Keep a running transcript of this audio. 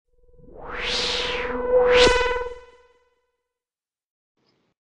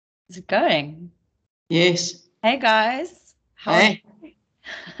Is it going? Yes. Hey guys. How are Hey. you?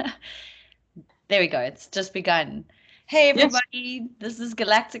 There we go. It's just begun. Hey Yes. everybody. This is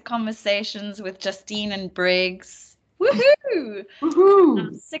Galactic Conversations with Justine and Briggs. Woohoo!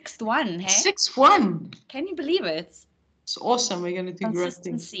 Woohoo. Sixth one, hey? 6-1. Can you believe it? It's awesome. We're going to do great things.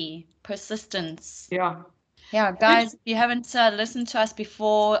 Consistency, persistence. Yeah. Yeah, guys, if you haven't listened to us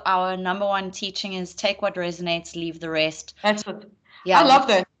before, our number one teaching is take what resonates, leave the rest. That's it. Yeah, I love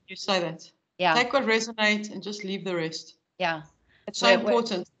that you say that. yeah, Take what resonates and just leave the rest. yeah. It's so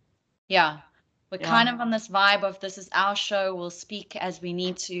important. Yeah. We're Yeah. kind of on this vibe of this is our show. We'll speak as we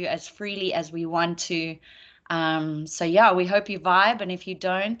need to, as freely as we want to. So yeah, we hope you vibe. And if you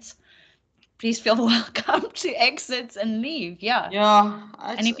don't, please feel welcome to exit and leave. Yeah. Yeah.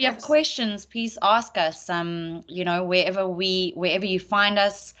 And if you have questions, please ask us. Wherever you find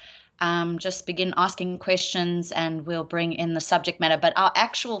us, just begin asking questions and we'll bring in the subject matter. But our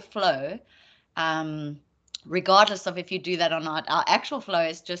actual flow, regardless of if you do that or not, our actual flow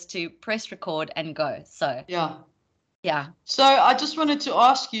is just to press record and go. So yeah. So I just wanted to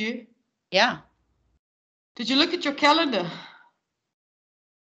ask you. Yeah. Did you look at your calendar?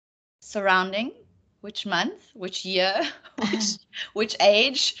 Surrounding which month, which year, which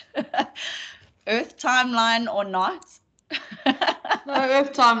age, Earth timeline or not? No,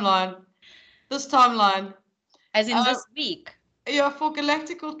 Earth timeline. This timeline. As in this week. Yeah, for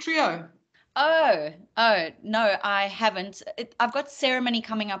Galactical Trio. Oh, no, I haven't. I've got ceremony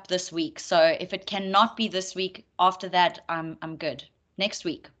coming up this week. So if it cannot be this week, after that, I'm good. Next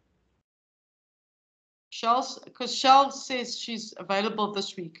week. Because Shell says she's available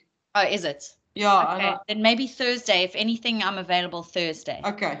this week. Oh, is it? Yeah. Okay. Then maybe Thursday. If anything, I'm available Thursday.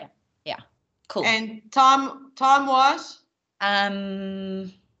 Okay. Yeah. Cool. And time-wise?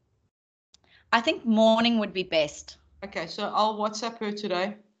 I think morning would be best. Okay, so I'll WhatsApp her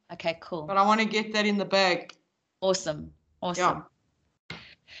today. Okay, cool. But I want to get that in the bag. Awesome. Yeah.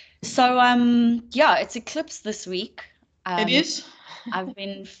 So yeah, it's eclipse this week. It is. I've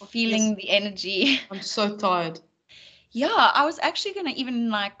been feeling the energy. I'm so tired. Yeah, I was actually going to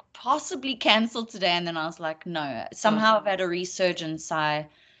even possibly cancel today, and then I was like, no. Somehow I've had a resurgence. I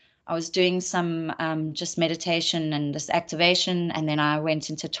was doing some just meditation and this activation, and then I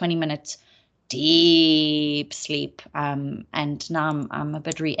went into 20-minute deep sleep, and now I'm a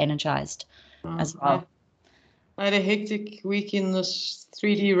bit re-energized as well. I had a hectic week in this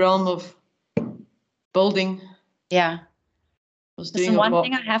 3D realm of building. Yeah. Listen, one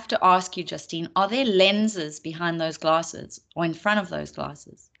thing I have to ask you, Justine, are there lenses behind those glasses or in front of those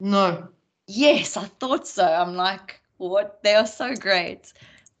glasses? No. Yes, I thought so. I'm like, what? They are so great.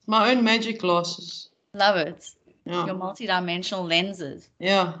 My own magic glasses. Love it. Yeah. Your multi-dimensional lenses.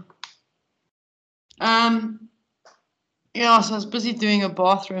 Yeah. Yeah, so I was busy doing a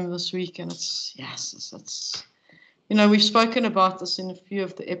bathroom this week, and it's we've spoken about this in a few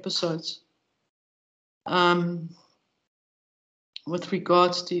of the episodes. With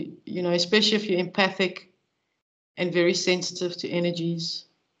regards to, especially if you're empathic and very sensitive to energies,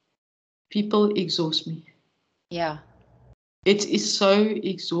 people exhaust me. Yeah. It is so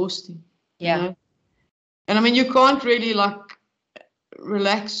exhausting. Yeah. And I mean, you can't really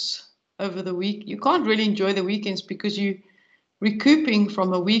relax over the week. You can't really enjoy the weekends because you're recouping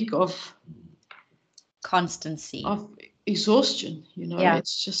from a week of constancy, of exhaustion.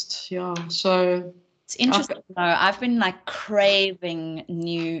 It's just so. It's interesting though. I've been craving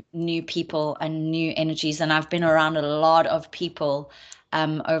new people and new energies, and I've been around a lot of people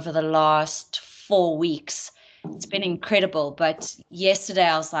over the last 4 weeks. It's been incredible. But yesterday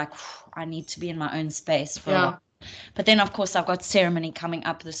I was like, I need to be in my own space for a while. But then of course I've got ceremony coming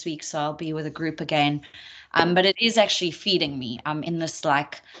up this week, so I'll be with a group again. But it is actually feeding me. I'm in this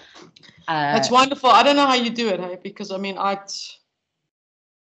That's wonderful. I don't know how you do it, hey? Because I mean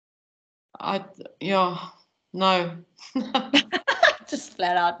no. Just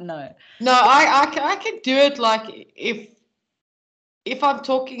flat out no. No, I can do it if I'm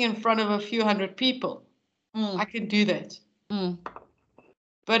talking in front of a few hundred people, I can do that.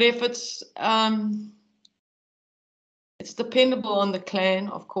 But if it's dependable on the clan,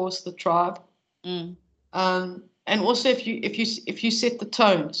 of course, the tribe, and also if you set the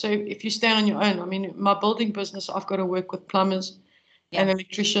tone. So if you stand on your own, I mean, my building business, I've got to work with plumbers and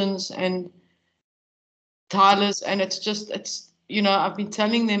electricians and tilers, and it's I've been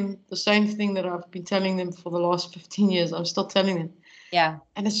telling them the same thing that I've been telling them for the last 15 years. I'm still telling them. Yeah.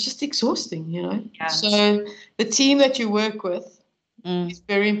 And it's just exhausting, Yeah. So the team that you work with is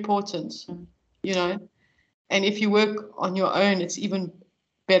very important, and if you work on your own, it's even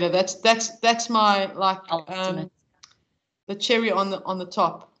better. That's my the cherry on the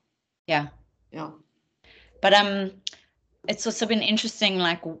top. Yeah. Yeah. But it's also been interesting,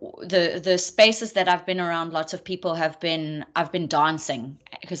 like the spaces that I've been around, lots of people I've been dancing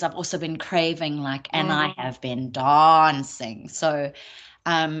because I've also been craving like, and I have been dancing. So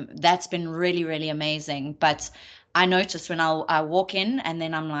that's been really, really amazing. But I notice when I walk in and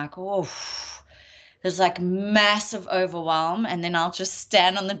then I'm like, oh, there's like massive overwhelm. And then I'll just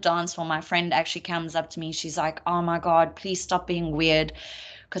stand on the dance floor. My friend actually comes up to me. She's like, oh my God, please stop being weird.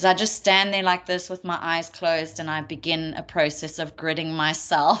 Because I just stand there like this with my eyes closed and I begin a process of gridding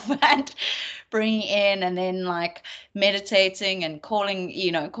myself and bringing in and then like meditating and calling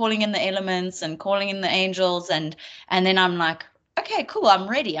in the elements and calling in the angels. And then I'm like, okay, cool. I'm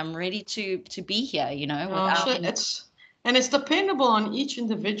ready. I'm ready to be here, without So any. it's dependable on each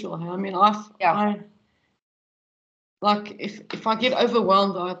individual. I mean, Yeah. I like if I get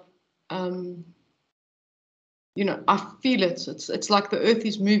overwhelmed, um, I feel it. It's like the earth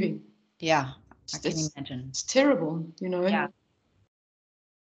is moving. Yeah. I It's can it's, imagine. it's terrible. Yeah.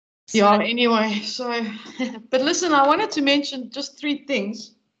 Yeah. So, Anyway, so but listen, I wanted to mention just three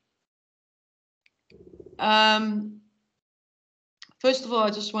things. First of all, I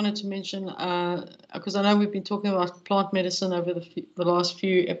just wanted to mention because I know we've been talking about plant medicine over the last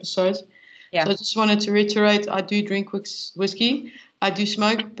few episodes. yeah. So I just wanted to reiterate: I do drink whiskey, I do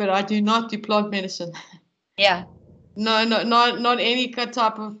smoke, but I do not do plant medicine. Yeah. No, not any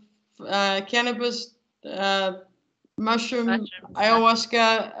type of cannabis, mushroom, Mushrooms.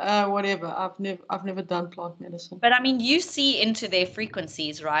 ayahuasca, whatever. I've never done plant medicine. But I mean, you see into their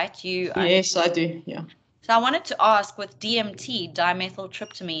frequencies, right? Yes, I do. Yeah. So I wanted to ask with DMT,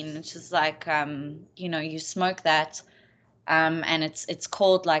 dimethyltryptamine, which is like, you smoke that, and it's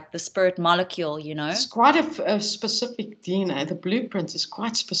called like the spirit molecule. It's quite a specific DNA. The blueprint is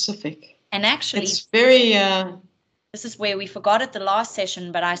quite specific. And actually, It's very. this is where we forgot it the last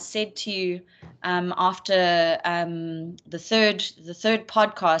session, but I said to you, after the third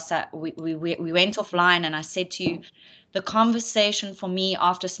podcast that we went offline, and I said to you, the conversation for me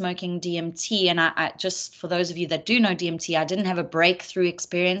after smoking DMT, and I just for those of you that do know DMT, I didn't have a breakthrough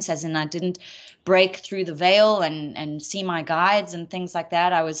experience, as in I didn't break through the veil and see my guides and things like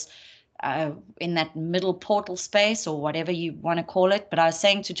that. I was in that middle portal space or whatever you want to call it. But I was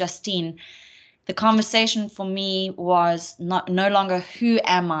saying to Justine, the conversation for me was no longer who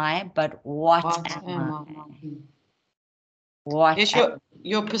am I, but what What am am I? I? What Yes, am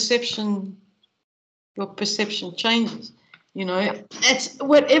your perception changes. Yeah. It's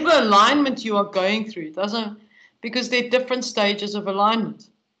whatever alignment you are going through. It doesn't because there are different stages of alignment,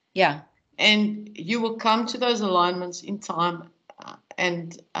 Yeah. and you will come to those alignments in time,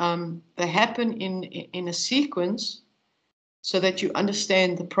 and they happen in a sequence so that you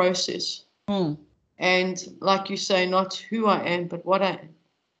understand the process. Mm. And like you say, not who I am, but what I am.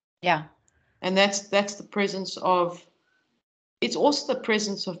 Yeah. And that's the presence of. It's also the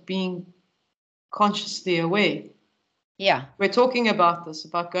presence of being consciously aware. Yeah. We're talking about this,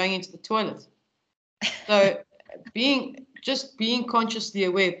 about going into the toilet. So being consciously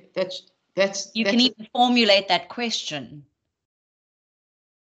aware, You can that's even formulate that question.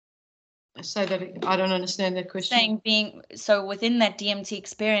 I say that I don't understand that question. Saying being so within that DMT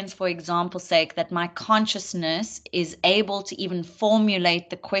experience, for example's sake, that my consciousness is able to even formulate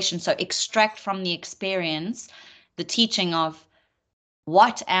the question. So extract from the experience the teaching of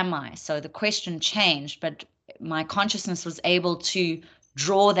what am I? So the question changed, but my consciousness was able to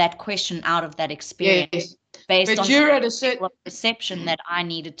draw that question out of that experience Yes. based But on you're at a the certain perception that I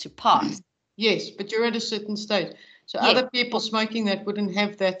needed to pass. yes, but you're at a certain stage. So Yes, other people smoking that wouldn't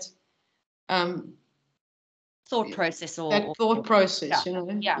have um thought process that or thought yeah, process,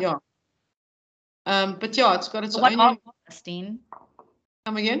 yeah. Yeah. But yeah, it's got its So what are own. we, Christine?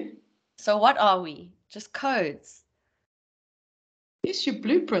 Come again? So what are we? Just codes. Yes, your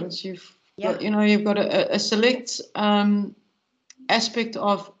blueprints. Yeah. You've got a select aspect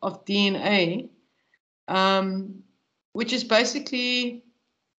of DNA, which is basically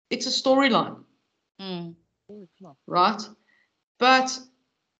it's a storyline, Mm. right? But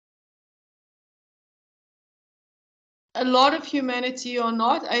a lot of humanity are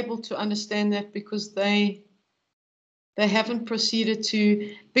not able to understand that because they haven't proceeded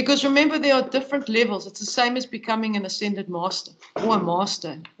to because remember there are different levels. It's the same as becoming an ascended master or a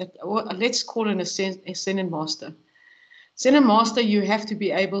master. Let's call it an ascended master. Ascended master, you have to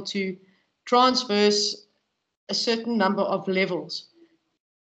be able to transverse a certain number of levels,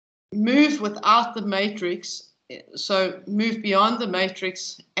 move without the matrix, so move beyond the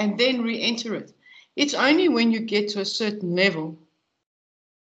matrix and then re-enter it. It's only when you get to a certain level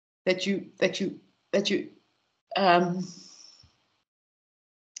that you um,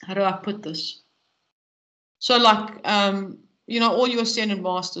 how do I put this? So like, all your ascended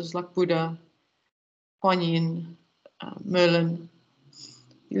masters like Buddha, Kuan Yin, Merlin,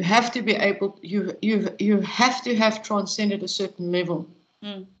 you have to be able, you have to have transcended a certain level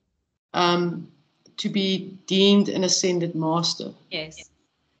to be deemed an ascended master. Yes.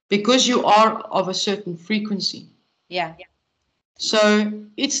 Because you are of a certain frequency. Yeah. So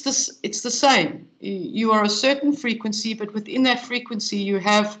it's the same. You are a certain frequency, but within that frequency, you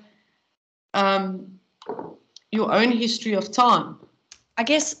have your own history of time. I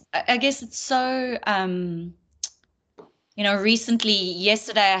guess it's so, recently,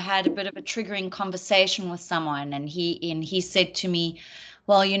 yesterday I had a bit of a triggering conversation with someone, and he said to me,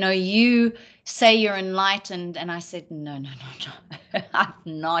 well, you say you're enlightened, and I said, no, no, no, no. I've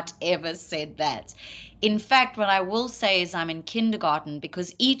not ever said that. In fact, what I will say is I'm in kindergarten,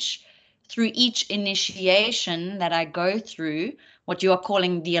 because through each initiation that I go through, what you are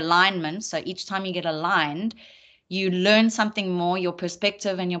calling the alignment, so each time you get aligned, you learn something more, your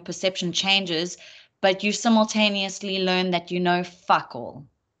perspective and your perception changes, but you simultaneously learn that fuck all.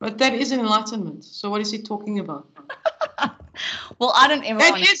 But that is enlightenment. So what is he talking about? Well, I don't ever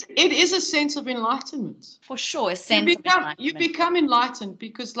want to. It is a sense of enlightenment. For sure, a sense of enlightenment. You become enlightened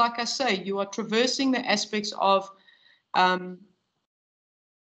because, like I say, you are traversing the aspects of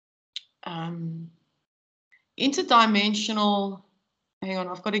interdimensional. Hang on,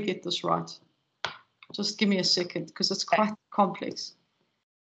 I've got to get this right. Just give me a second, because it's quite complex.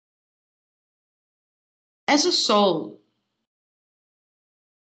 As a soul,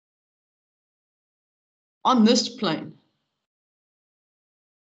 on this plane,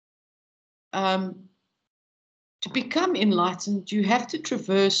 to become enlightened, you have to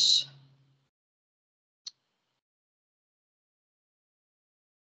traverse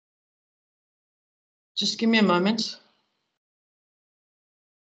just give me a moment.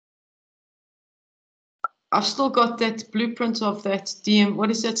 I've still got that blueprint of that DM.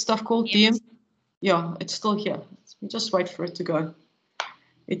 What is that stuff called? DM? Yeah, it's still here. Just wait for it to go.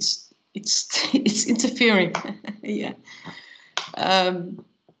 It's interfering. Yeah.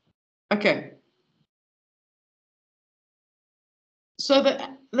 Okay. So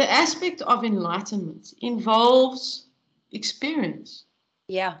the aspect of enlightenment involves experience.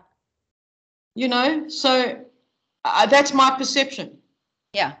 Yeah. So that's my perception.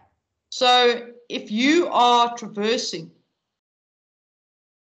 Yeah. So if you are traversing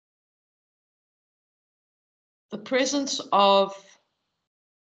the presence of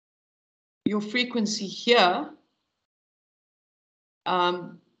your frequency here,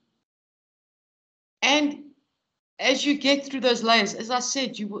 and as you get through those layers, as I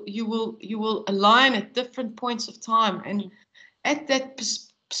said, you will align at different points of time, and at that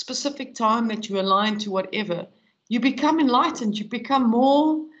specific time that you align to whatever, you become enlightened. You become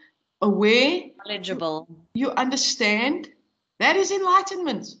more aware, knowledgeable. You understand. That is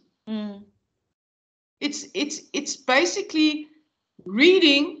enlightenment. Mm. It's basically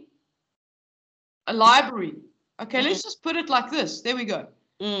reading a library. Okay, let's just put it like this. There we go.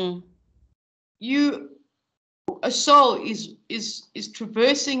 A soul is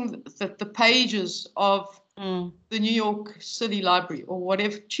traversing the pages of the New York City Library, or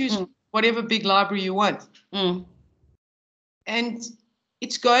whatever. Choose whatever big library you want. And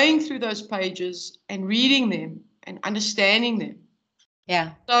it's going through those pages and reading them and understanding them.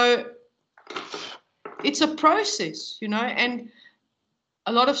 Yeah. So it's a process, and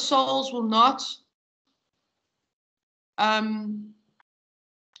a lot of souls will not,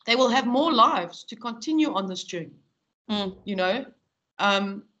 they will have more lives to continue on this journey, if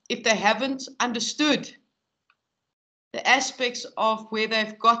they haven't understood the aspects of where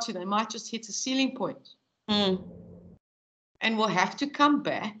they've got to. They might just hit a ceiling point and will have to come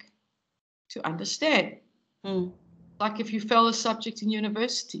back to understand. Like if you fail a subject in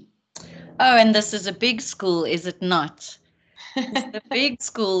university. Oh, and this is a big school, is it not? It's a big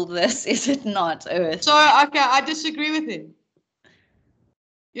school, this, is it not, Earth? So, okay, I disagree with him.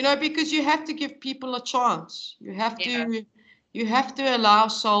 Because you have to give people a chance. You have to allow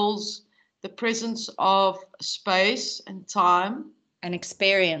souls the presence of space and time. And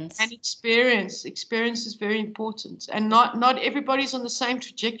experience. Experience is very important. And not everybody's on the same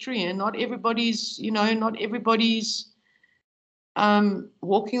trajectory, and not everybody's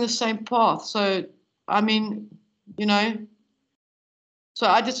walking the same path. So, so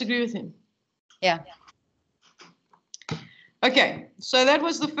I disagree with him. Yeah. Okay, so that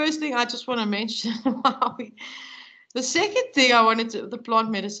was the first thing I just want to mention. The second thing I wanted to, the plant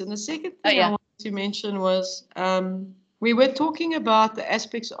medicine, the second thing I wanted to mention was we were talking about the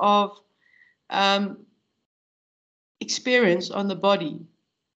aspects of experience on the body.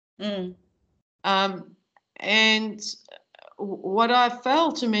 And what I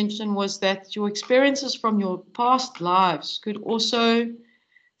failed to mention was that your experiences from your past lives could also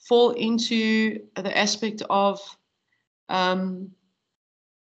fall into the aspect of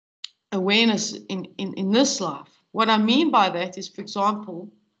awareness in this life. What I mean by that is, for example,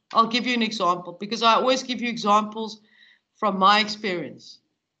 I'll give you an example because I always give you examples from my experience,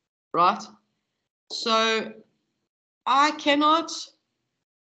 right? So I cannot,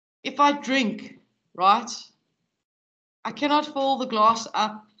 if I drink, right, I cannot fill the glass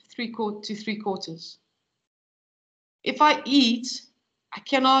up to 3/4. If I eat, I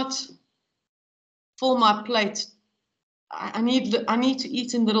cannot fill my plate. I need to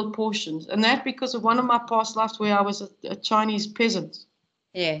eat in little portions, and that because of one of my past lives where I was a Chinese peasant.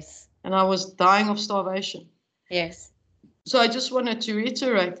 Yes. And I was dying of starvation. Yes. So I just wanted to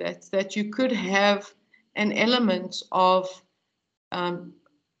reiterate that you could have an element of a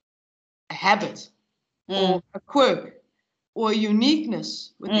habit or a quirk or a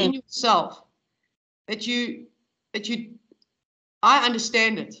uniqueness within yourself that I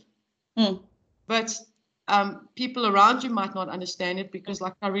understand it, but people around you might not understand it because,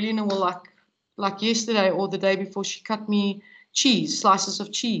 like Carolina will like yesterday or the day before, she cut me slices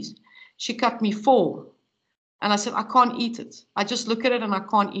of cheese. She cut me 4. And I said, I can't eat it. I just look at it and I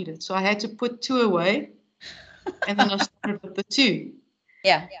can't eat it. So I had to put 2 away. And then I started with the 2.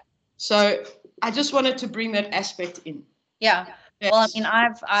 Yeah. So I just wanted to bring that aspect in. Yeah. Well, I mean,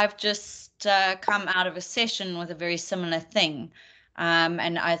 I've just come out of a session with a very similar thing.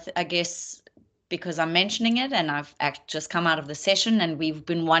 And I guess because I'm mentioning it and I've just come out of the session and we've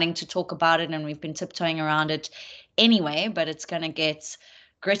been wanting to talk about it and we've been tiptoeing around it anyway, but it's going to get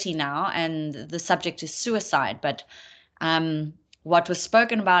gritty now. And the subject is suicide. But what was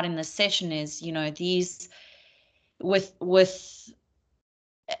spoken about in the session is, these with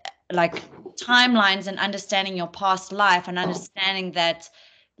like timelines and understanding your past life and understanding that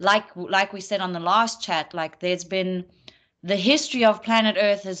like we said on the last chat, like there's been the history of planet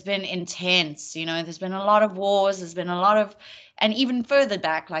Earth has been intense. There's been a lot of wars, there's been a lot of, and even further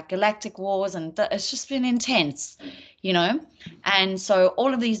back, like galactic wars, and it's just been intense, and so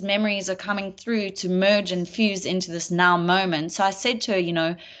all of these memories are coming through to merge and fuse into this now moment. So I said to her,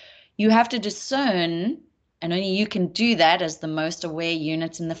 you have to discern, and only you can do that as the most aware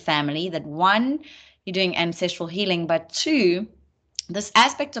unit in the family, that one, you're doing ancestral healing, but two, this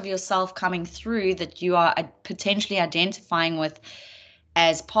aspect of yourself coming through that you are potentially identifying with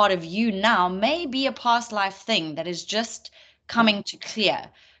as part of you now may be a past life thing that is just coming to clear.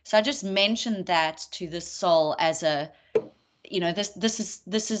 So I just mentioned that to the soul as a,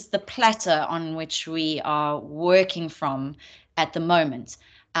 this is the platter on which we are working from at the moment.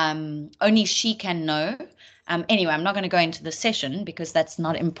 Only she can know. Anyway, I'm not going to go into the session because that's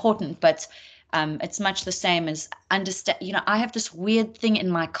not important, but it's much the same as understand. I have this weird thing in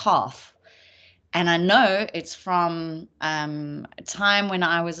my calf, and I know it's from a time when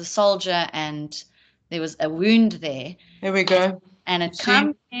I was a soldier and there was a wound there. There we go. And it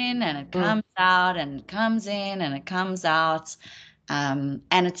comes in and it comes out and it comes in and it comes out. And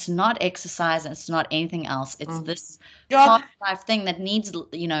it's not exercise and it's not anything else. It's this past life thing that needs,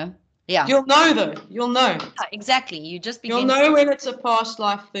 yeah. You'll know though. You'll know. Yeah, exactly. You just begin. You'll know when it's a past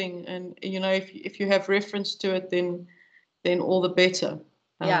life thing, and if you have reference to it, then all the better.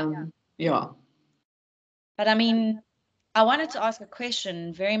 Yeah. But I mean, I wanted to ask a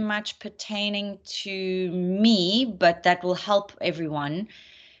question very much pertaining to me, but that will help everyone.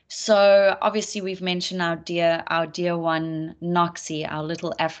 So obviously we've mentioned our dear one Noxie, our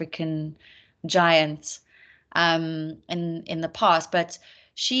little African giant, in the past. But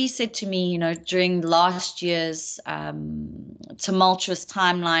she said to me, during last year's tumultuous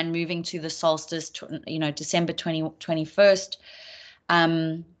timeline, moving to the solstice, December 21st,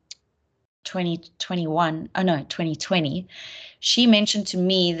 2021, oh no, 2020, she mentioned to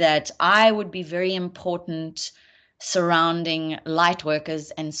me that I would be very important surrounding light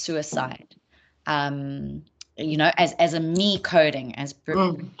workers and suicide, as a me coding, as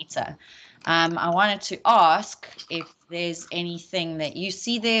Britta. I wanted to ask if there's anything that you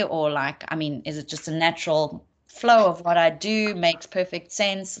see there, or is it just a natural flow of what I do, makes perfect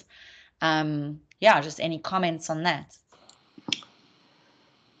sense? Just any comments on that?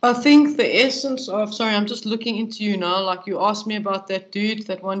 I think the essence of, sorry, I'm just looking into you now. Like you asked me about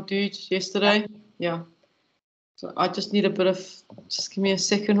that one dude yesterday. Yeah. So I just need a bit of, just give me a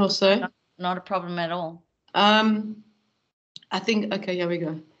second or so. Not a problem at all. I think, okay, here we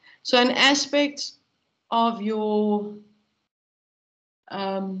go. So an aspect of your,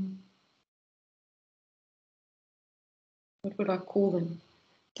 what would I call them?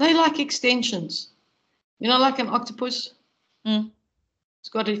 They like extensions. You know, like an octopus. Mm. It's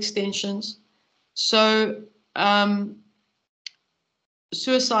got extensions. So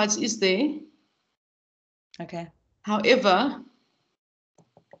suicides is there. Okay. However,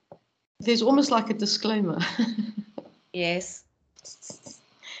 there's almost like a disclaimer. Yes.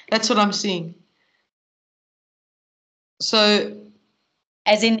 That's what I'm seeing. So,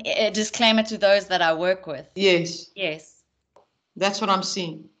 as in a disclaimer to those that I work with. Yes. Yes. That's what I'm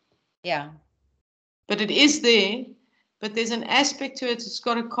seeing. Yeah. But it is there, but there's an aspect to it. It's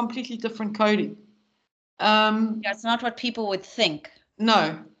got a completely different coding. Yeah, it's not what people would think.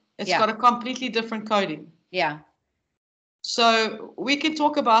 No, it's got a completely different coding. Yeah. So we can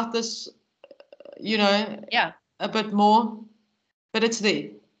talk about this, a bit more, but it's there.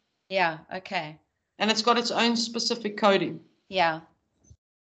 Yeah. Okay. And it's got its own specific coding. Yeah.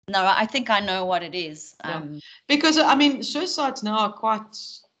 No, I think I know what it is. Because, suicides now are quite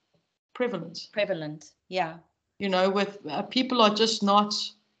prevalent. Yeah. With people are just not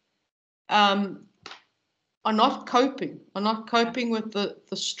coping with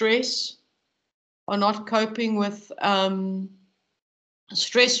the stress, are not coping with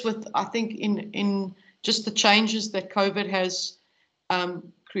stress with, I think, in just the changes that COVID has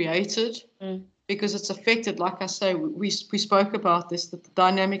created, because it's affected, like I say, we spoke about this, that the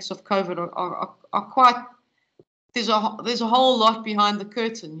dynamics of COVID are quite, there's a whole lot behind the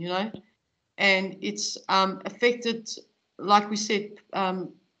curtain, and it's affected, like we said,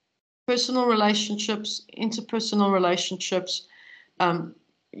 personal relationships, interpersonal relationships,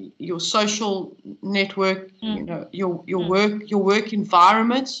 your social network, your work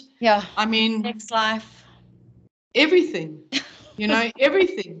environment. Yeah. I mean, sex life. Everything.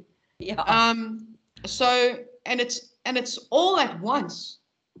 Everything. Yeah. So it's all at once.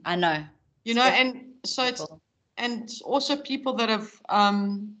 I know. And so it's also people that have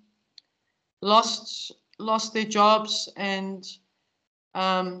lost their jobs and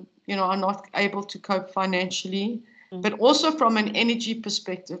are not able to cope financially, but also from an energy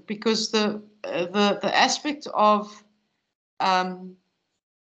perspective, because the aspect of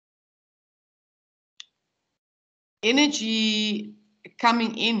energy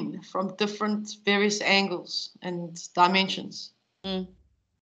coming in from different various angles and dimensions and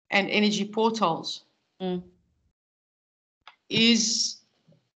energy portals is,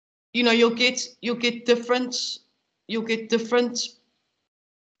 you'll get different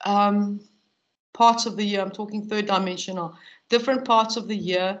parts of the year. I'm talking third dimensional, different parts of the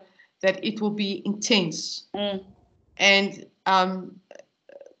year that it will be intense. And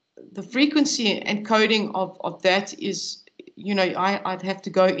the frequency and coding of that is, I'd have to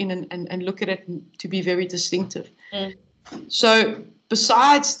go in and look at it to be very distinctive. So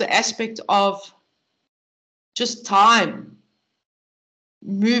besides the aspect of just time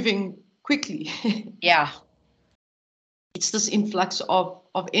moving quickly, it's this influx of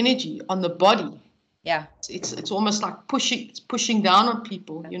energy on the body. It's almost like pushing down on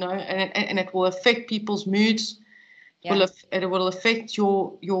people, and it will affect people's moods. It will affect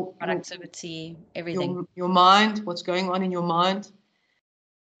your productivity, everything, your mind, what's going on in your mind.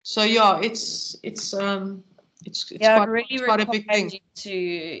 So it's quite a big thing. To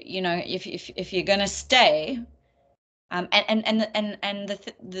if you're going to stay, and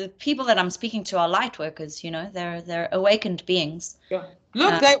the people that I'm speaking to are light workers. They're awakened beings. Yeah.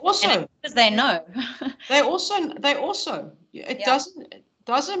 Look, they also, because they know. they also. It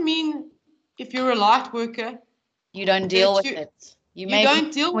doesn't mean if you're a light worker, you don't deal with it. You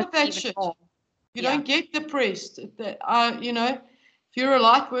don't deal with that shit. You don't get depressed. If you're a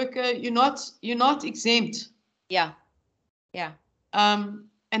light worker, you're not exempt. Yeah.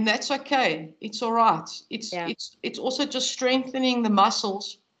 And that's okay. It's all right. It's also just strengthening the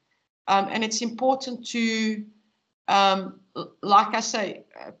muscles, and it's important to, like I say,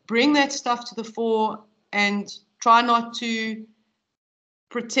 bring that stuff to the fore and try not to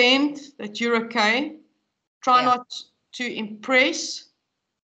pretend that you're okay. Try not to impress,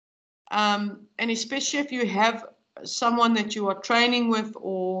 and especially if you have someone that you are training with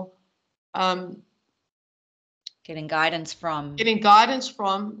or getting guidance from, because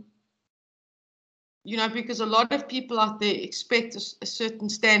a lot of people out there expect a certain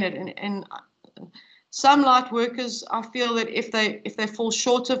standard, and some light workers, I feel that if they fall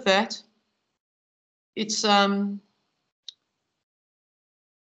short of that, it's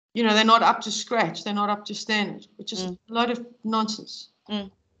they're not up to scratch, they're not up to standard, which is a lot of nonsense.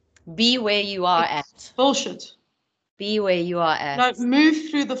 Be where you are at. Bullshit. Be where you are at. No, move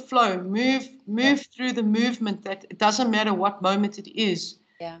through the flow. Move through the movement. That it doesn't matter what moment it is.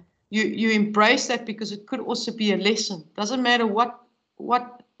 Yeah. You embrace that, because it could also be a lesson. Doesn't matter what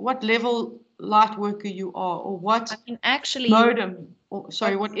what level light worker you are, or what actually, modem, or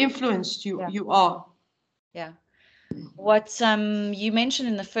sorry, what influenced you are. Yeah. What you mentioned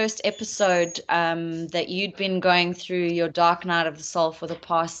in the first episode that you'd been going through your dark night of the soul for the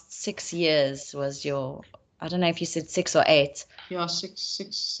past 6 years was your, I don't know if you said 6 or 8. Yeah,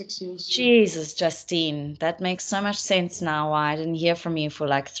 six years. Jesus, Justine, that makes so much sense now why I didn't hear from you for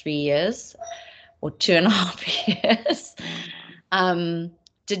like 3 years or 2.5 years.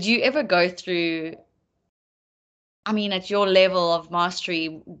 Did you ever go through, I mean, at your level of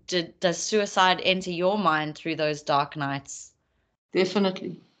mastery, does suicide enter your mind through those dark nights?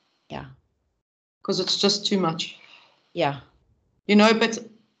 Definitely. Yeah. Because it's just too much. Yeah. You know, but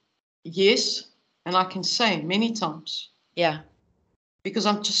yes, and I can say many times. Yeah. Because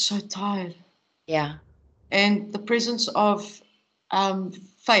I'm just so tired. Yeah. And the presence of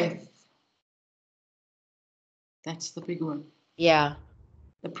faith, that's the big one. Yeah.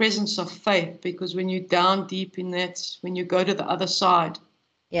 The presence of faith, because when you're down deep in that, when you go to the other side,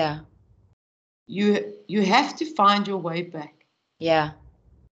 yeah, you have to find your way back. Yeah.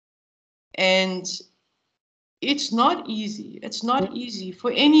 And it's not easy. It's not easy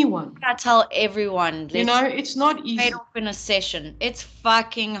for anyone. I tell everyone, you know, it's not easy. Straight off in a session. It's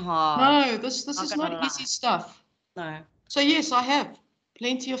fucking hard. No, this is not easy stuff. No. So yes, I have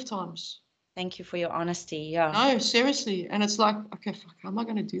plenty of times. Thank you for your honesty. Yeah. No, seriously. And it's like, okay, fuck, how am I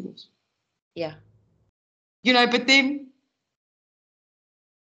going to do this? Yeah. You know, but then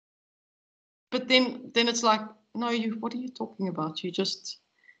it's like, no, what are you talking about? You just,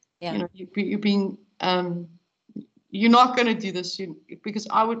 you know, you're being, you're not going to do this because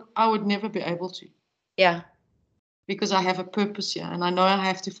I would never be able to. Yeah. Because I have a purpose here, and I know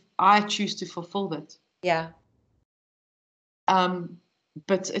I choose to fulfill that. Yeah.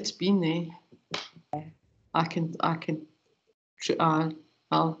 But it's been there. I'll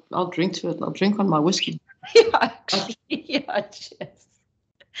drink to it. I'll drink on my whiskey. Yeah, actually, yeah, cheers.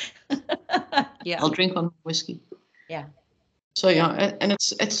 Yeah. I'll drink on whiskey. Yeah. So yeah, and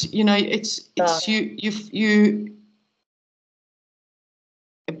it's you know it's you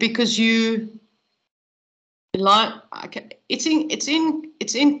because you like it's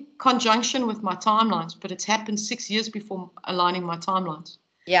in conjunction with my timelines, but it's happened 6 years before aligning my timelines.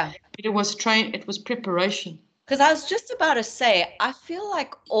 Yeah. It was preparation. Because I was just about to say, I feel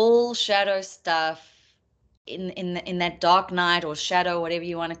like all shadow stuff in that dark night or shadow, whatever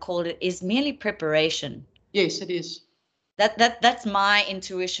you want to call it, is merely preparation. Yes, it is. That's my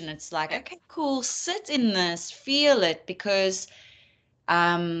intuition. It's like, okay, cool, sit in this, feel it, because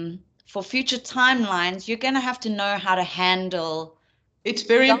for future timelines, you're going to have to know how to handle. It's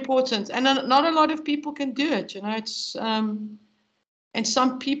very important, and not a lot of people can do it. You know, it's and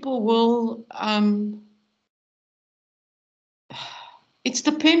some people will. It's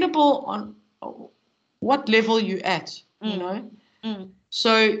dependable on what level you're at. You know,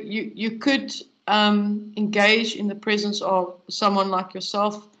 so you could engage in the presence of someone like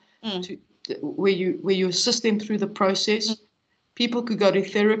yourself, where you assist them through the process. People could go to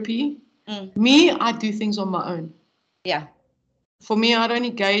therapy. Me, I do things on my own. Yeah. For me, I don't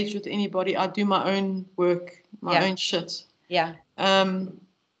engage with anybody. I do my own work, my own shit. Yeah.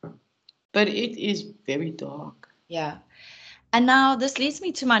 But it is very dark. Yeah. And now this leads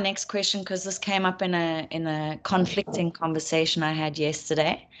me to my next question, because this came up in a conflicting conversation I had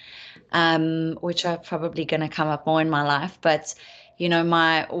yesterday, which are probably going to come up more in my life. But, you know,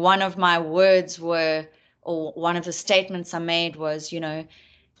 one of my words were, or one of the statements I made was, you know,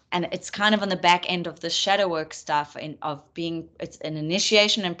 and it's kind of on the back end of the shadow work stuff it's an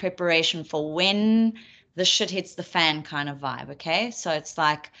initiation and preparation for when the shit hits the fan kind of vibe. Okay. So it's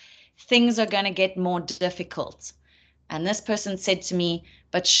like things are going to get more difficult. And this person said to me,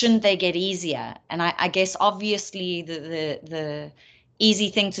 but shouldn't they get easier? And I guess obviously the easy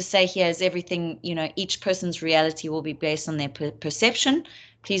thing to say here is everything, you know, each person's reality will be based on their perception.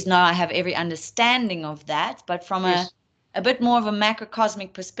 Please know I have every understanding of that. But from a bit more of a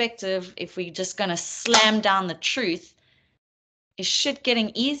macrocosmic perspective, if we're just going to slam down the truth, is shit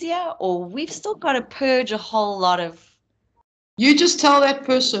getting easier, or we've still got to purge a whole lot of... You just tell that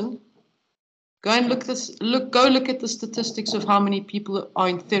person, go and look at the statistics of how many people are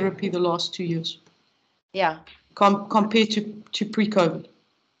in therapy the last 2 years. Yeah. Compared to pre-COVID.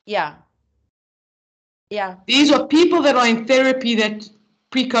 Yeah. Yeah. These are people that are in therapy that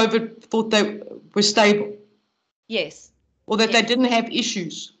pre-COVID thought they were stable. Yes. Or that they didn't have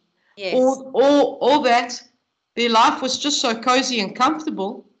issues. Yes. Or that their life was just so cozy and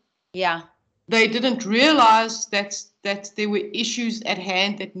comfortable. Yeah. They didn't realize that there were issues at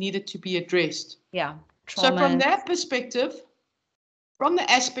hand that needed to be addressed. Yeah. So from that perspective, from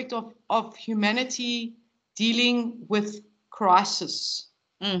the aspect of humanity dealing with crisis,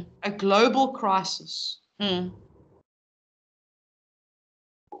 a global crisis,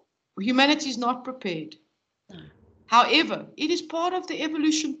 humanity is not prepared. However, it is part of the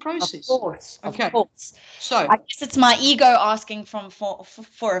evolution process. Of course, okay. Of course. So I guess it's my ego asking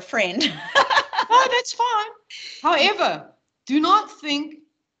for a friend. No, that's fine. However, do not think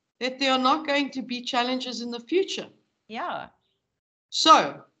that there are not going to be challenges in the future. Yeah.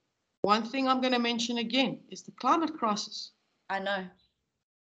 So, one thing I'm going to mention again is the climate crisis. I know.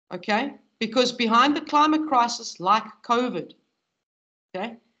 Okay? Because behind the climate crisis, like COVID,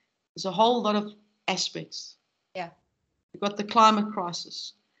 okay, there's a whole lot of aspects. Yeah. You've got the climate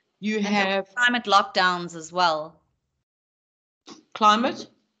crisis. You have climate lockdowns as well. Climate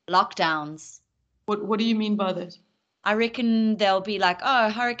lockdowns. What do you mean by that? I reckon they'll be like, oh,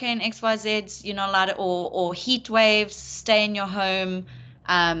 Hurricane XYZ, you're not allowed to, or heat waves, stay in your home.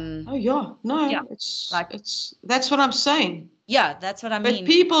 Oh yeah, no, yeah, that's what I'm saying. Yeah, that's what I mean. But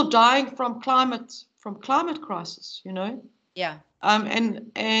people dying from climate crisis, you know. Yeah.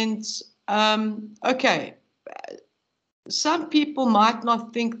 Okay, some people might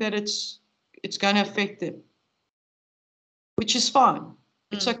not think that it's going to affect them, which is fine.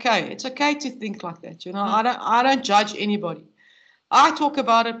 It's okay. It's okay to think like that, you know. I don't judge anybody. I talk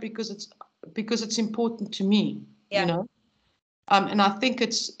about it because it's important to me, you know. And I think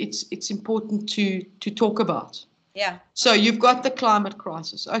it's important to talk about. Yeah. So you've got the climate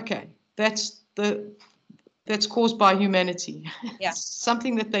crisis. Okay, that's caused by humanity. Yeah. It's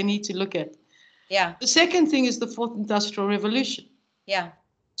something that they need to look at. Yeah. The second thing is the fourth industrial revolution. Yeah.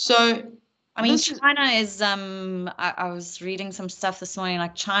 So I mean, China is I was reading some stuff this morning,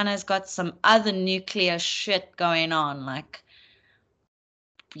 like China's got some other nuclear shit going on, like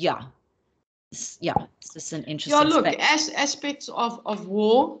it's just an interesting look, aspects of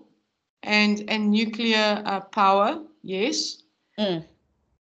war and nuclear power, yes.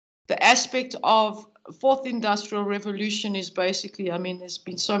 The aspect of fourth industrial revolution is basically, I mean, there's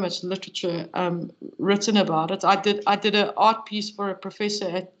been so much literature written about it. I did an art piece for a professor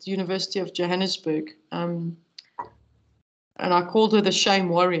at the University of Johannesburg, and I called her the shame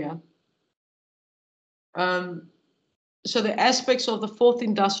warrior. So the aspects of the fourth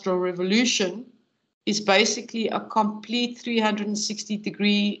industrial revolution is basically a complete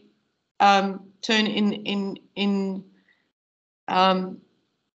 360-degree turn in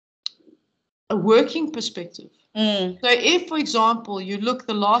a working perspective. So if, for example, you look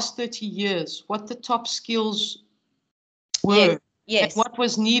the last 30 years, what the top skills were, yes. and what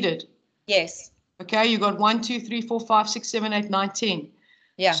was needed. Yes. Okay, you got 1, 2, 3, 4, 5, 6, 7, 8, 9, 10.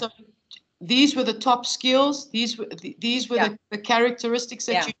 Yeah. So these were the top skills. These were the characteristics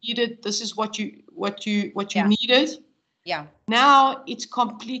that you needed. This is what you needed. Yeah. Now it's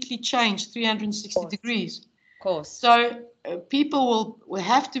completely changed 360 degrees. Of course. So people will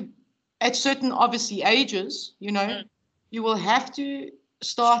have to, at certain obviously ages, you know, you will have to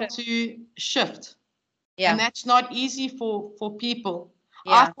start to shift. Yeah. And that's not easy for people.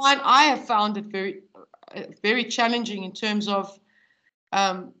 Yeah. I have found it very, very challenging in terms of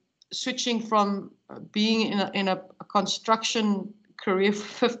switching from being in a construction career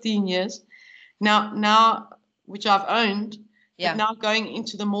for 15 years, now which I've owned, but now going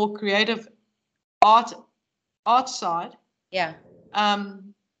into the more creative art side. Yeah.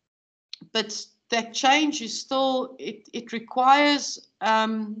 But that change is still, it requires,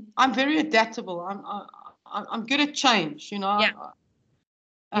 I'm very adaptable. I'm good at change, you know. Yeah.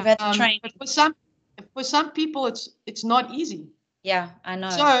 You've had to train. But for some people, it's not easy. Yeah, I know.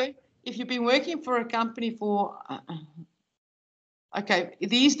 So if you've been working for a company for, okay,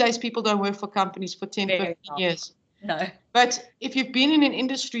 these days people don't work for companies for 10, 15 years. No. But if you've been in an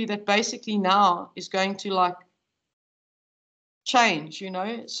industry that basically now is going to like change, you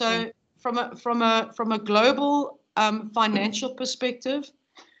know, so from a global financial perspective,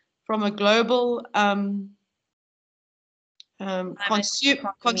 from a global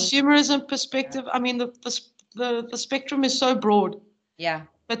consumerism perspective, I mean the spectrum is so broad. Yeah.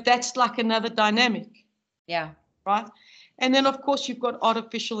 But that's like another dynamic. Yeah. Right. And then of course you've got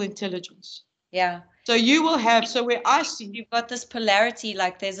artificial intelligence. Yeah. So you will have, so where I see, you've got this polarity,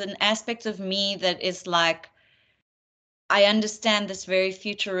 like there's an aspect of me that is like, I understand this very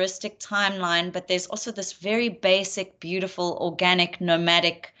futuristic timeline, but there's also this very basic, beautiful, organic,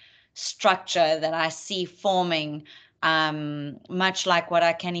 nomadic structure that I see forming, much like what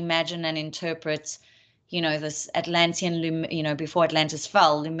I can imagine and interpret, you know, this Atlantean, you know, before Atlantis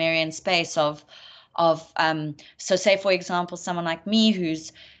fell, Lemurian space of so say, for example, someone like me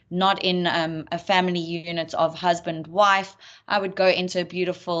who's not in a family unit of husband, wife. I would go into a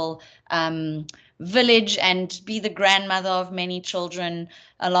beautiful village and be the grandmother of many children,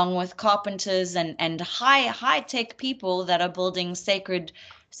 along with carpenters and high tech people that are building sacred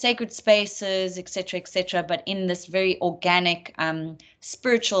spaces, etc., but in this very organic,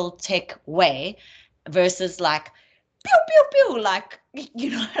 spiritual tech way, versus like pew pew pew, like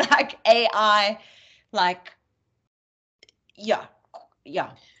like AI, like yeah,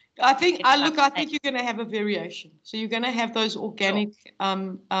 yeah. I think you're going to have a variation. So you're going to have those organic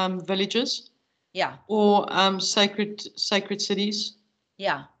villages, Yeah, or sacred cities,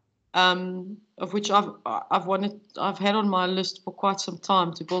 yeah, of which I've had on my list for quite some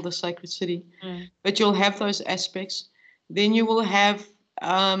time to build a sacred city. But you'll have those aspects. Then you will have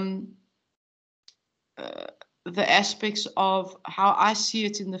the aspects of how I see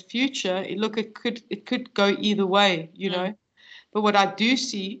it in the future. It could go either way, But what I do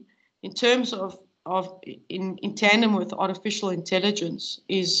see in terms of in tandem with artificial intelligence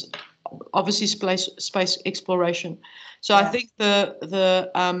is obviously space exploration. So I think the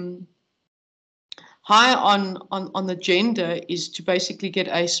high on the agenda is to basically get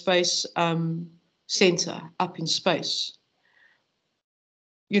a space center up in space.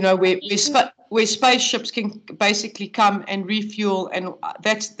 Where spaceships can basically come and refuel, and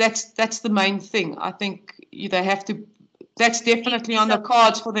that's the main thing. I think they have to. That's definitely on the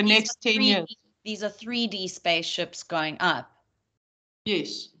cards for the next 10 years. These are 3D spaceships going up.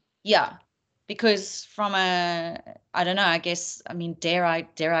 Yes. Yeah, because from I don't know, I guess, I mean, dare I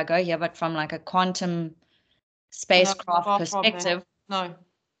go here, but from like a quantum spacecraft perspective, no,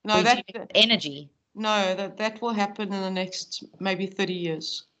 that energy. No, that will happen in the next maybe 30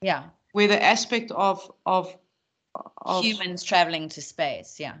 years. Yeah. Where the aspect of humans traveling to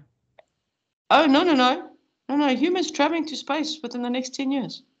space, yeah. Oh, no. Humans traveling to space within the next 10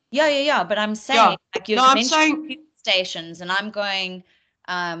 years. Yeah. But I'm saying, like, you're mentioning stations, and I'm going,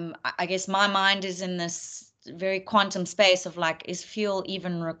 I guess my mind is in this very quantum space of like, is fuel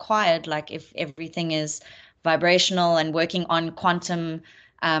even required? Like, if everything is vibrational and working on quantum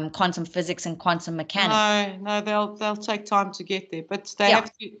physics and quantum mechanics. No, they'll take time to get there, but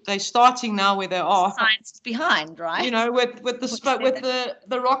they're starting now where they are. Science is behind, right? With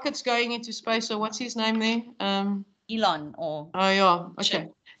the rockets going into space. So what's his name there? Elon or. Oh yeah, okay.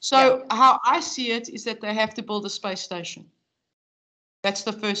 So how I see it is that they have to build a space station. That's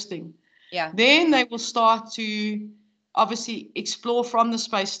the first thing. Yeah. Then they will start to obviously explore from the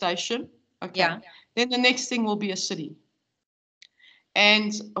space station. Okay. Yeah. Then the next thing will be a city.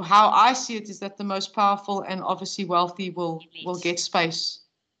 And how I see it is that the most powerful and obviously wealthy will get space.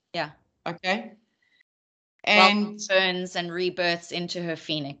 Yeah. Okay. And burns and rebirths into her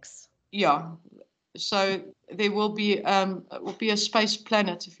phoenix. Yeah. So there will be a space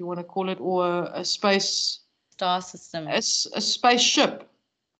planet, if you want to call it, or a space star system, a spaceship,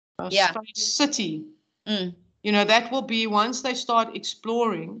 a space city. That will be once they start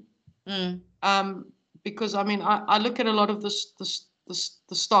exploring. Because I mean, I look at a lot of the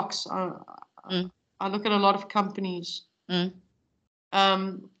stocks. I look at a lot of companies. And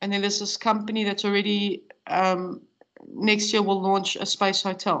then there's this company that's already next year will launch a space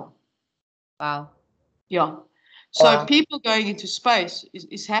hotel. Wow. Yeah. So people going into space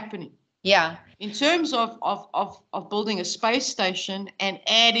is happening. Yeah. In terms of building a space station and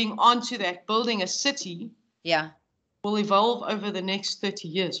adding onto that, building a city. Yeah. Will evolve over the next 30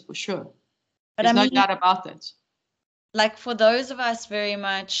 years for sure. But There's no doubt about that. Like, for those of us very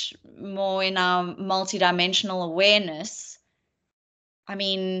much more in our multidimensional awareness, I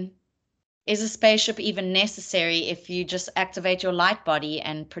mean, is a spaceship even necessary if you just activate your light body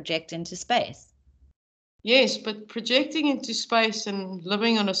and project into space? Yes, but projecting into space and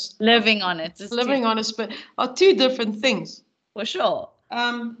living on it are two different things. For sure.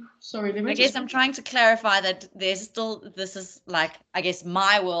 Sorry, I guess I'm trying to clarify that there's still, this is like, I guess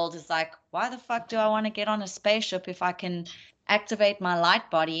my world is like, why the fuck do I want to get on a spaceship if I can activate my light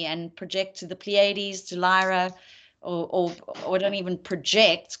body and project to the Pleiades, to Lyra, or don't even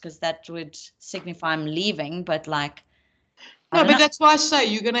project, because that would signify I'm leaving, but like. No, but that's why I say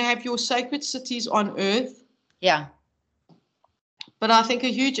you're going to have your sacred cities on Earth. Yeah. But I think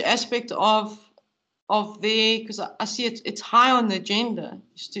a huge aspect of there, because I see it's high on the agenda,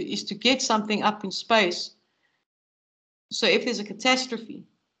 is to get something up in space. So if there's a catastrophe,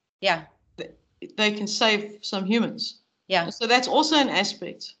 they can save some humans. Yeah. So that's also an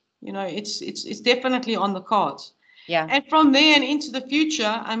aspect. It's definitely on the cards. Yeah. And from there and into the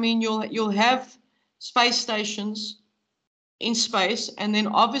future, I mean, you'll have space stations in space, and then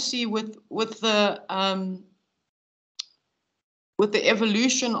obviously with the with the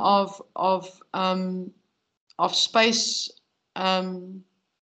evolution of space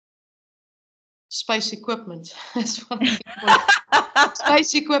space equipment. That's what I call it.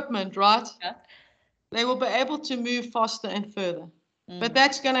 Space equipment, right? Yeah. They will be able to move faster and further. But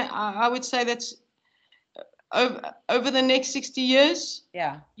that's gonna, I would say that's over the next 60 years.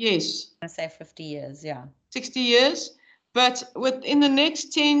 Yeah. Yes. I say 50 years. Yeah. 60 years. But within the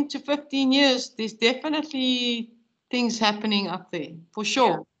next 10 to 15 years, there's definitely things happening up there, for sure.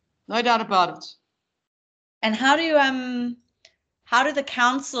 Yeah. No doubt about it. And how do the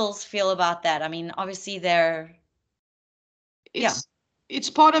councils feel about that? I mean, obviously it's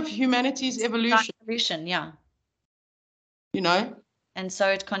part of humanity's evolution. Evolution, yeah. You know? And so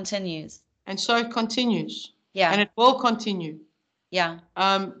it continues. And so it continues. Yeah. And it will continue. Yeah.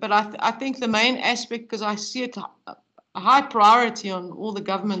 But I think the main aspect, because I see it a high priority on all the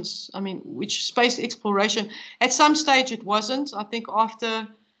governments, I mean, which space exploration, at some stage it wasn't. I think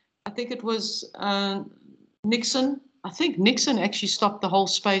it was Nixon. I think Nixon actually stopped the whole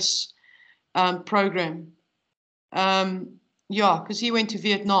space program. Yeah, because he went to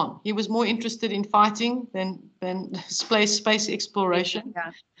Vietnam. He was more interested in fighting than space exploration.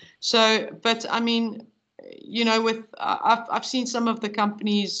 Yeah. So, but I mean, you know, I've seen some of the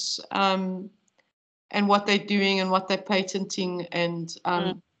companies and what they're doing and what they're patenting, and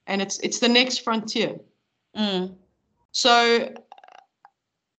it's the next frontier. So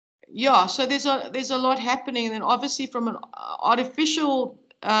yeah, so there's a lot happening, and then obviously from an artificial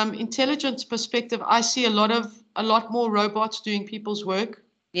intelligence perspective, I see a lot more robots doing people's work.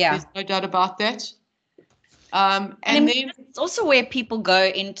 Yeah, there's no doubt about that. And then it's also where people go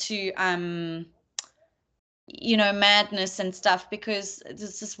into madness and stuff, because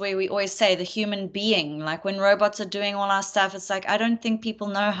this is where we always say the human being, like when robots are doing all our stuff, it's like I don't think people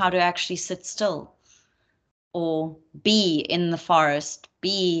know how to actually sit still or be in the forest,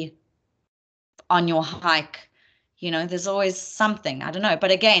 be on your hike. There's always something, I don't know,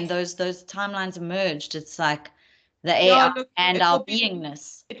 but again, those timelines emerged. It's like the AI and our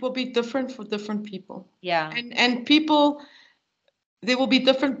beingness. It will be different for different people. Yeah. And people, there will be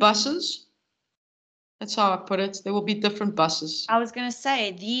different buses. That's how I put it. There will be different buses. I was going to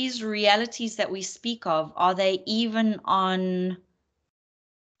say, these realities that we speak of, are they even on,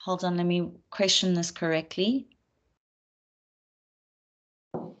 hold on, let me question this correctly.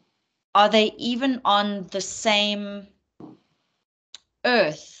 Are they even on the same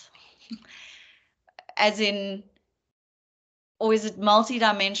Earth? As in, or is it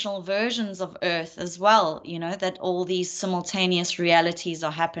multi-dimensional versions of Earth as well, that all these simultaneous realities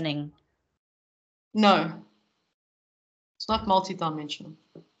are happening? No. It's not multi-dimensional.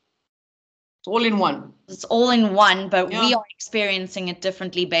 It's all in one. It's all in one, but we are experiencing it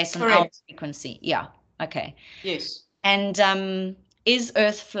differently based on our frequency. Yeah. Okay. Yes. And is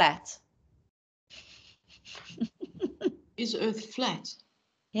Earth flat? Is Earth flat?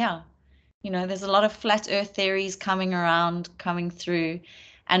 Yeah. There's a lot of flat Earth theories coming through,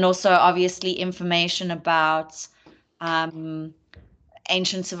 and also obviously information about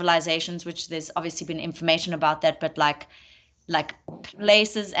ancient civilizations, which there's obviously been information about that, but like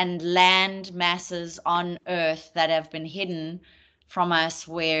places and land masses on Earth that have been hidden from us,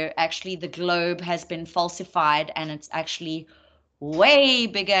 where actually the globe has been falsified and it's actually way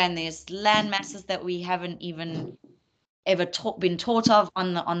bigger, and there's land masses that we haven't even ever been taught of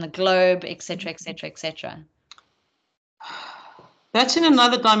on the globe, etc., etc., etc. That's in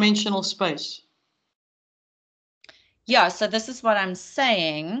another dimensional space. Yeah, so this is what I'm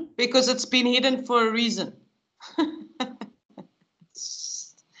saying. Because it's been hidden for a reason.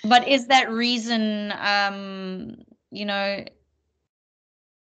 But is that reason,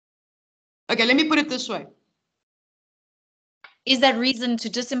 Okay, let me put it this way. Is that reason to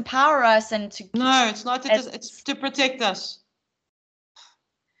disempower us and to... No, it's not. It's to protect us.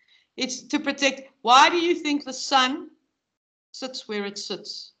 It's to protect. Why do you think the sun sits where it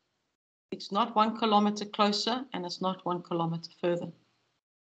sits? It's not 1 kilometer closer, and it's not 1 kilometer further.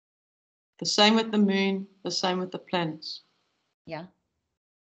 The same with the moon, the same with the planets. Yeah.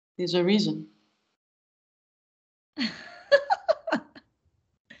 There's a reason.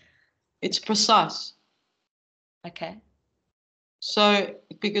 It's precise. Okay. So,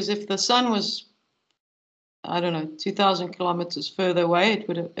 because if the sun was, I don't know, 2,000 kilometers further away,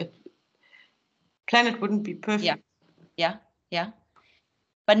 planet wouldn't be perfect. Yeah.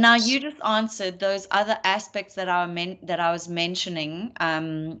 But now you just answered those other aspects that I was mentioning,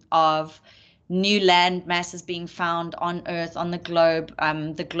 of new land masses being found on Earth, on the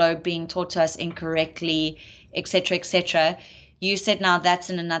globe being taught to us incorrectly, etc., etc. You said now that's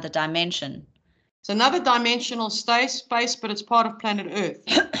in another dimension. It's another dimensional space, but it's part of planet Earth.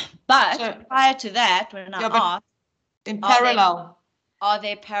 But prior to that, when I asked, in parallel, are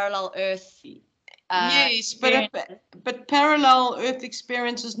there parallel Earth? Yes, but parallel Earth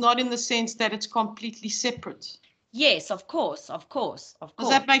experience is not in the sense that it's completely separate. Yes, of course. Does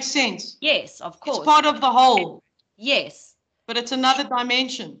that make sense? Yes, of course. It's part of the whole. Yes. But it's another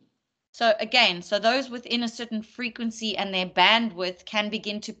dimension. So again, those within a certain frequency and their bandwidth can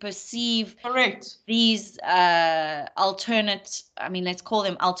begin to perceive these alternate, let's call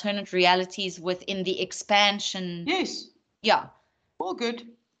them alternate realities within the expansion. Yes. Yeah. All good.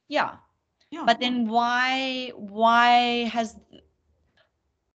 Yeah. But then why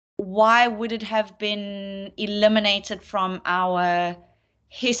would it have been eliminated from our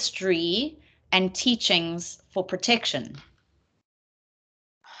history and teachings for protection?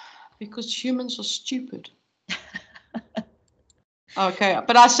 Because humans are stupid. Okay,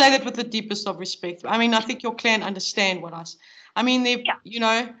 but I say that with the deepest of respect. I think your clan understand what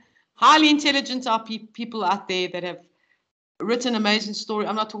they're, highly intelligent people out there that have written amazing story.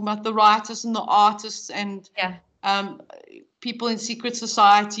 I'm not talking about the writers and the artists and people in secret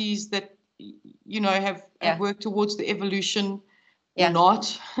societies that have worked towards the evolution or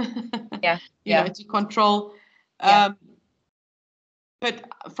not. To control. But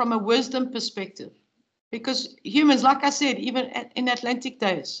from a wisdom perspective, because humans, like I said, even in Atlantic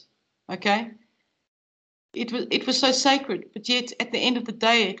days, okay, it was so sacred, but yet at the end of the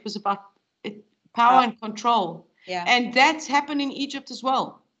day, it was about power and control. Yeah. And that's happened in Egypt as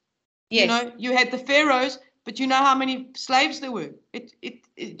well. Yes. You had the pharaohs, but you know how many slaves there were. The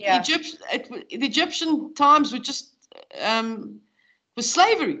Egyptian times were just was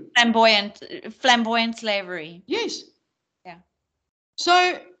slavery. Flamboyant slavery. Yes. Yeah.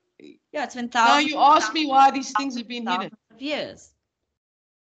 So it's been thousands. Now you ask me why these things have been hidden. Years.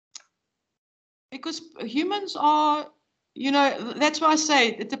 Because humans are, that's why I say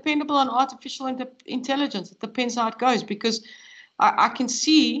it's dependable on artificial intelligence. It depends how it goes, because I can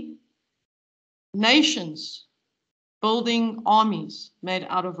see nations building armies made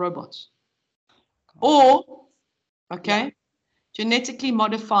out of robots. Or, genetically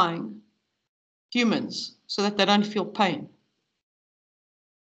modifying humans so that they don't feel pain.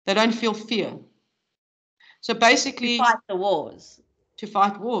 They don't feel fear. So basically, to fight the wars. To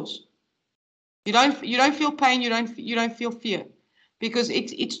fight wars. You don't feel pain. You don't feel fear, because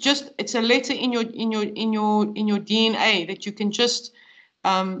it's a letter in your DNA that you can just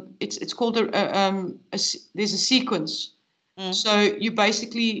it's called there's a sequence. So you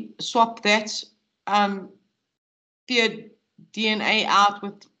basically swap that fear DNA out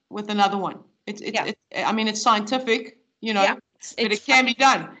with another one. It's scientific, but it can be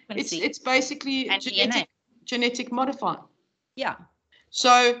done. It's basically genetic modifying. Yeah.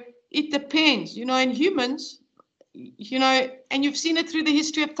 So it depends, in humans, and you've seen it through the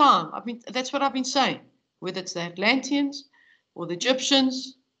history of time. That's what I've been saying, whether it's the Atlanteans or the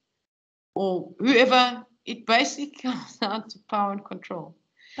Egyptians or whoever, it basically comes down to power and control.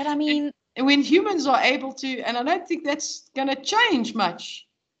 But and when humans are able to, and I don't think that's going to change much,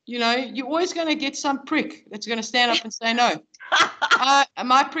 you're always going to get some prick that's going to stand up and say, no,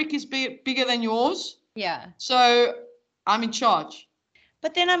 my prick is bigger than yours. Yeah. So I'm in charge.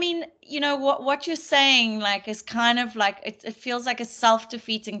 But then, what you're saying, is kind of it feels like a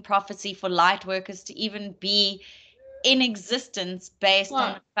self-defeating prophecy for light workers to even be in existence based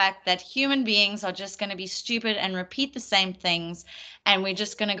on the fact that human beings are just going to be stupid and repeat the same things, and we're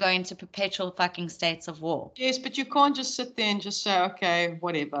just going to go into perpetual fucking states of war. Yes, but you can't just sit there and just say, okay,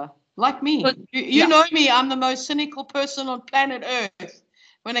 whatever. Like me. You know me, I'm the most cynical person on planet Earth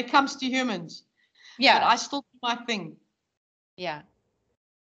when it comes to humans. Yeah. But I still do my thing. Yeah.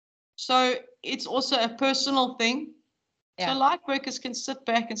 So it's also a personal thing. Yeah. So light workers can sit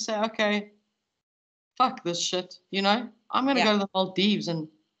back and say, okay, fuck this shit, I'm going to go to the Maldives and,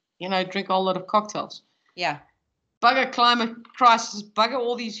 drink a whole lot of cocktails. Yeah. Bugger climate crisis, bugger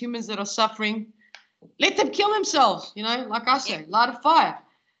all these humans that are suffering. Let them kill themselves, like I say, light a fire.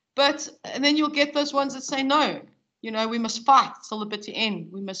 And then you'll get those ones that say, no, we must fight till the bitter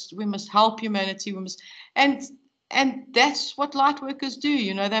end. We must help humanity. And that's what light workers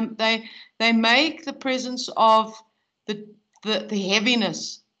do. They make the presence of the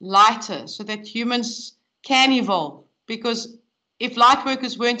heaviness lighter so that humans can evolve. Because if light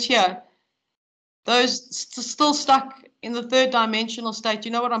workers weren't here, those still stuck in the third dimensional state, you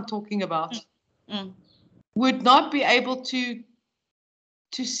know what I'm talking about, would not be able to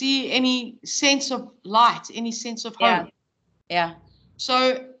see any sense of light, any sense of hope. Yeah.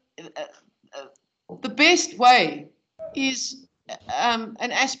 So the best way is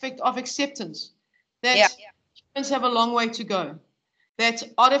an aspect of acceptance. humans have a long way to go. That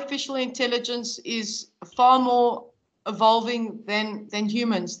artificial intelligence is far more evolving than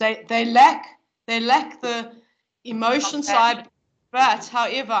humans. They lack the emotion side, but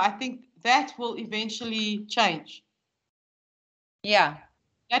however, I think that will eventually change. Yeah.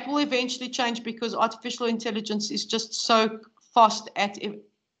 That will eventually change because artificial intelligence is just so fast at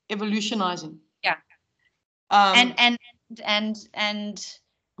evolutionizing. Yeah. And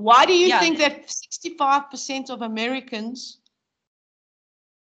why do you think that 65% of Americans,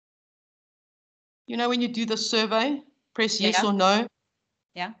 you know, when you do the survey, press yes or no?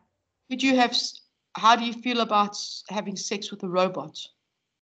 Yeah. How do you feel about having sex with a robot?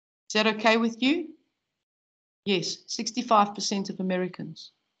 Is that okay with you? Yes, 65% of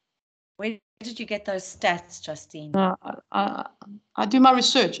Americans. Where did you get those stats, Justine? I do my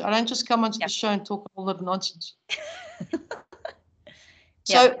research. I don't just come onto the show and talk all that nonsense.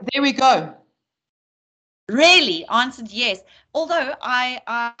 So there we go. Really answered yes. Although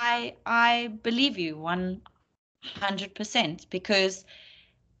I believe you 100% because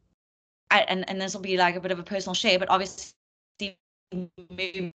and this will be like a bit of a personal share, but obviously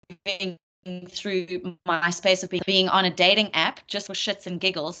moving through my space of being on a dating app just for shits and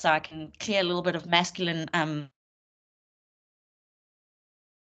giggles, so I can clear a little bit of masculine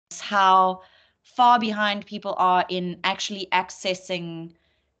how far behind people are in actually accessing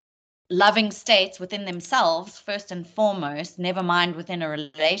loving states within themselves first and foremost, never mind within a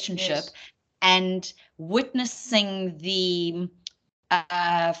relationship. Yes. And witnessing the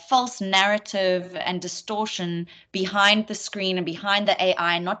false narrative and distortion behind the screen and behind the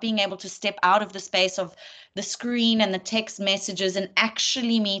AI, not being able to step out of the space of the screen and the text messages and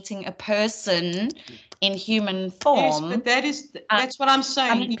actually meeting a person in human form. Yes, but that's what I'm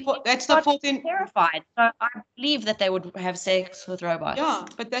saying. I mean, that's the fourth thing. Terrified. So I believe that they would have sex with robots. Yeah,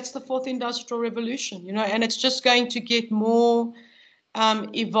 but that's the fourth industrial revolution, you know, and it's just going to get more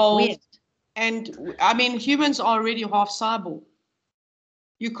evolved. Weird. And I mean, humans are already half cyborg.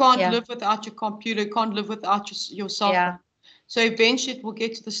 You can't live without your computer, can't live without your cell phone. So eventually it will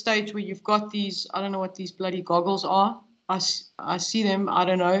get to the stage where you've got these, I don't know what these bloody goggles are. I see them, I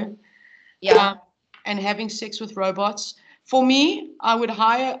don't know. Yeah. And having sex with robots. For me, I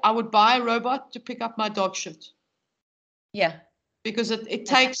would buy a robot to pick up my dog shit. Yeah. Because it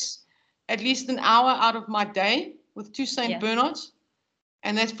takes at least an hour out of my day with two St. Bernards.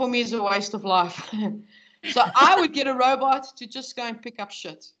 And that for me is a waste of life. So I would get a robot to just go and pick up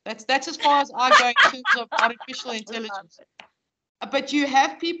shit. That's as far as I go in terms of artificial intelligence. But you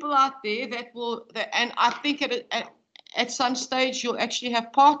have people out there and I think at some stage you'll actually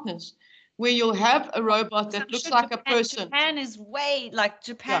have partners where you'll have a robot that looks like a person. Japan is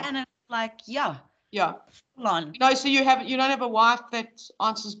Japan is like, yeah. Full on. You know, so you don't have a wife that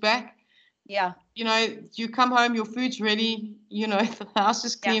answers back. Yeah. You know, you come home, your food's ready, you know, the house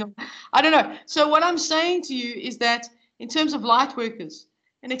is clean. Yeah. I don't know. So what I'm saying to you is that in terms of light workers,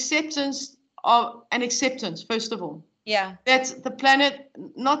 an acceptance, first of all. Yeah. That's the planet,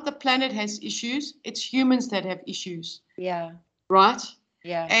 not the planet has issues, it's humans that have issues. Yeah. Right?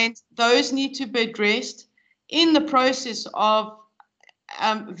 Yeah. And those need to be addressed in the process of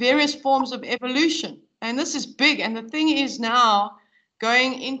various forms of evolution. And this is big. And the thing is now,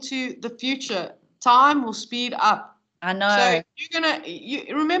 going into the future, time will speed up. I know. So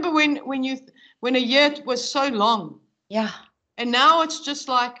you remember when a year was so long. Yeah. And now it's just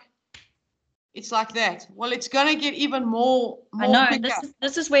like, it's like that. Well, it's going to get even more I know. Quicker.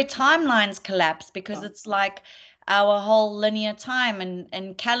 This is where timelines collapse because it's like our whole linear time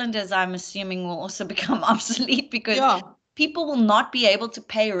and calendars, I'm assuming, will also become obsolete because people will not be able to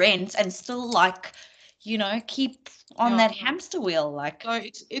pay rent and still keep on that hamster wheel. So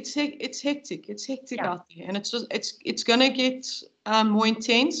it's hectic. It's hectic out there, and it's going to get more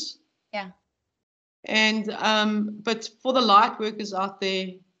intense. Yeah. And but for the light workers out there,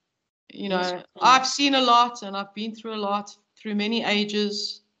 you know, I've seen a lot and I've been through a lot through many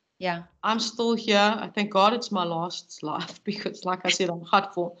ages. Yeah. I'm still here. I thank God it's my last life because, like I said, I'm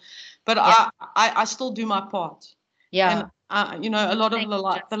hurtful. But I still do my part. Yeah. And, you know, a lot of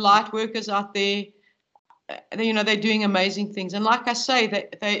the light workers out there, they're doing amazing things. And like I say,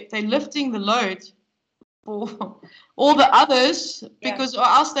 they're lifting the load for all the others because or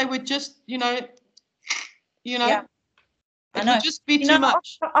else they would just, it would just be too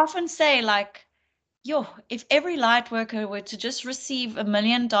much. I often say, if every light worker were to just receive $1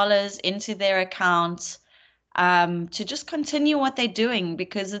 million into their account, to just continue what they're doing,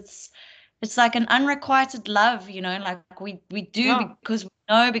 because it's like an unrequited love, like we do because we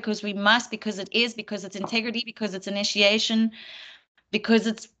know, because we must, because it is, because it's integrity, because it's initiation, because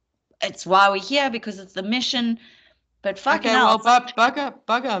it's it's why we're here, because it's the mission. But fucking Okay, hell, well, bugger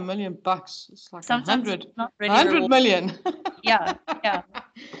 $1 million. It's like sometimes it's not really 100 rewarding. million. Yeah, yeah.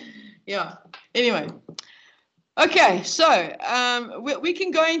 Yeah. Anyway. Okay, so we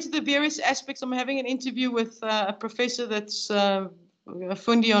can go into the various aspects. I'm having an interview with a professor that's a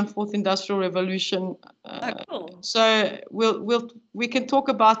fundi on Fourth Industrial Revolution. Oh, cool. So we can talk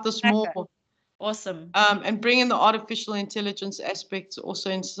about this more. Awesome. And bring in the artificial intelligence aspects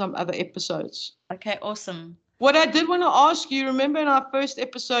also in some other episodes. Okay, awesome. What I did want to ask you, remember in our first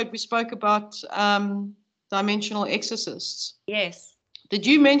episode we spoke about dimensional exorcists? Yes. Did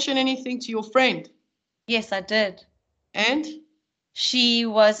you mention anything to your friend? Yes, I did. And? She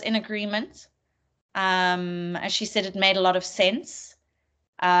was in agreement. And she said it made a lot of sense.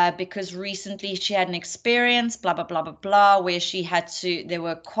 Because recently she had an experience, blah, blah, blah, blah, blah, where there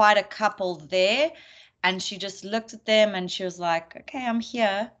were quite a couple there, and she just looked at them and she was like, okay, I'm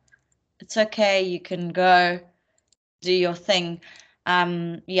here. It's okay. You can go do your thing.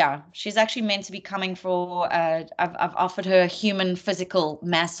 Yeah, she's actually meant to be coming for, I've offered her a human physical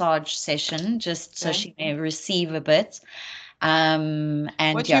massage session just so she may receive a bit. And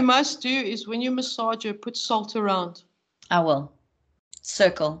what yeah, you must do is when you massage her, put salt around. I will.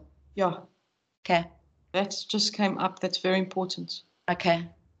 Circle. Yeah. Okay. That just came up. That's very important. Okay,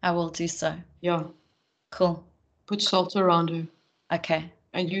 I will do so. Yeah. Cool. Put salt around her. Okay.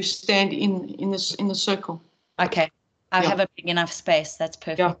 And you stand in the circle. Okay. I have a big enough space. That's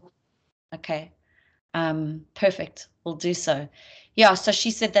perfect. Yeah. Okay. Perfect. We'll do so. Yeah, so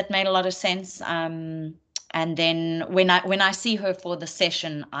she said that made a lot of sense. And then when I see her for the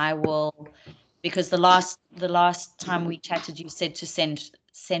session, I will, because the last time we chatted, you said to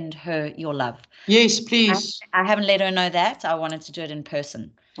send her your love. Yes, please. I haven't let her know that. I wanted to do it in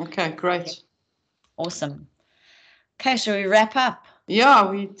person. Okay, great. Awesome. Okay, shall we wrap up? Yeah,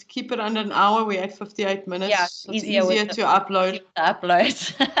 we keep it under an hour. We're at 58 minutes. Yeah, so it's easier to upload.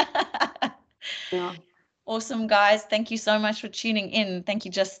 Yeah. Awesome, guys. Thank you so much for tuning in. Thank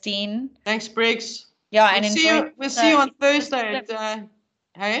you, Justine. Thanks, Briggs. Yeah, we'll see you on Thursday.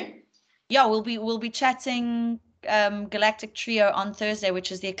 Hey? Yeah, we'll be chatting Galactic Trio on Thursday,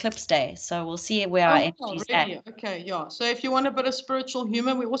 which is the eclipse day. So we'll see where our energy's really? at. Okay, yeah. So if you want a bit of spiritual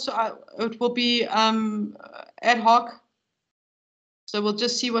humor, we also it will be ad hoc. So we'll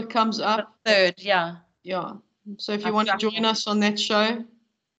just see what comes up. Third, yeah. Yeah. So if you want to join us on that show.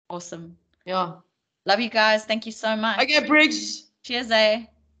 Awesome. Yeah. Love you guys. Thank you so much. Okay, Briggs. Cheers, eh?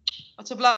 What's a